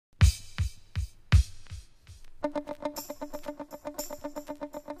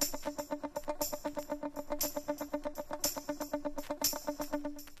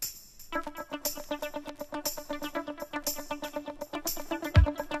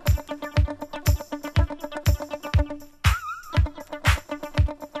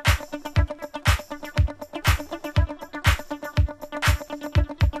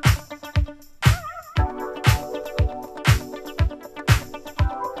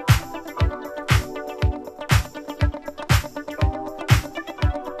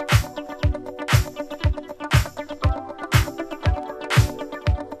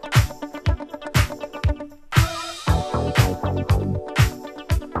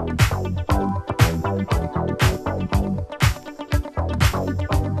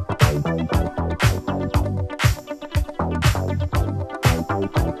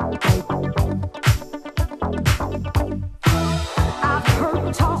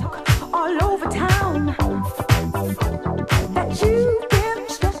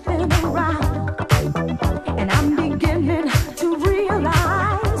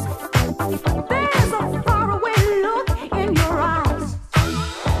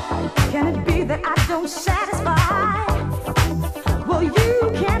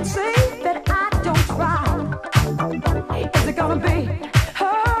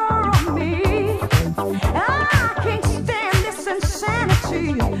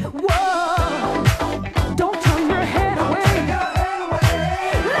see. Whoa, don't turn your head away.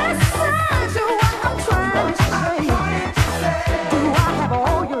 Listen to what I'm trying to say. Do I have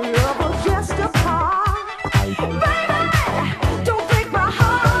all your love or just a part? Baby, don't break my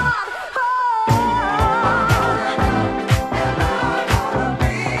heart.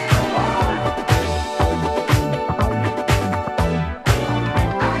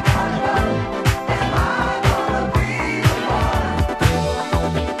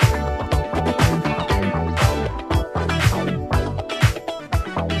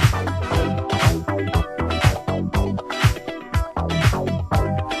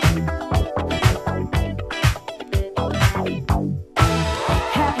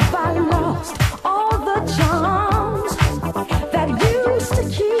 Have I lost all the charms that used to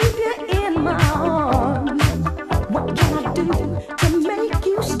keep you in my arms? What can I do to make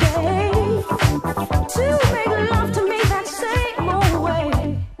you stay? To make love to me that same old way?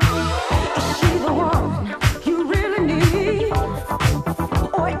 Is she the one you really need?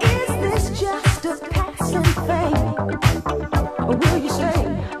 Or is this just a passing thing? Will you stay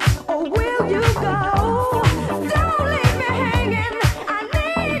or will you go? Don't leave me hanging. I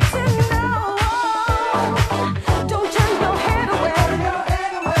need to know. Don't turn your head away.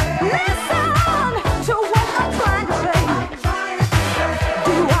 Listen to what I'm trying to say.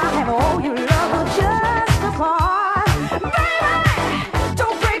 Do I have all your love or just a part? Baby,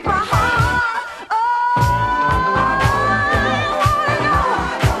 don't break my heart. Oh, I wanna know.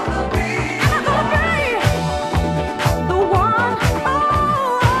 Am I gonna be the one? Oh,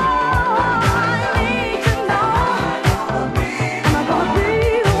 I need to know. Am I gonna be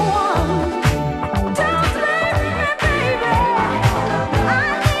the one? Don't leave me, baby. I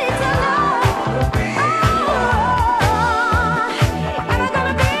need to know. Oh, am I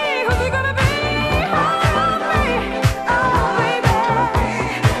gonna be? Who's it gonna be? Oh, me. Oh, baby.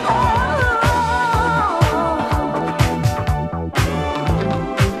 Oh.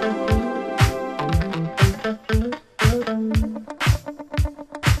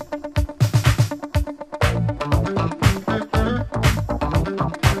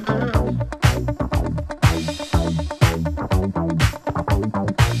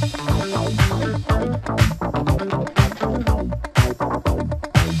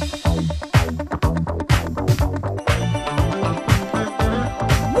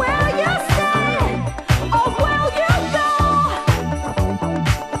 Will you stay or will you go?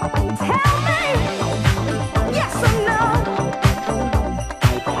 Tell me yes or no.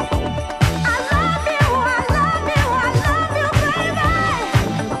 I love you, I love you, I love you, baby.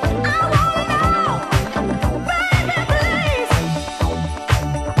 I wanna know, baby, please.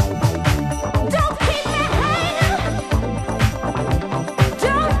 Don't keep me hanging.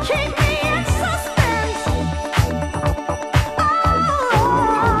 Don't keep me in suspense.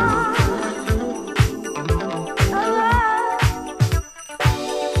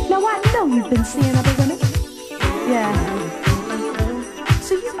 Now I know you've been seeing other women. Yeah.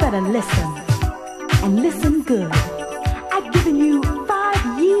 So you better listen, and listen good. I've given you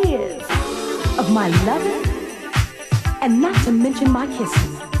 5 years of my loving, and not to mention my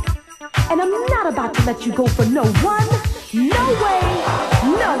kissing. And I'm not about to let you go for no one, no way,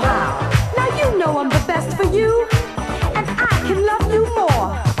 no how. Now you know I'm the best for you.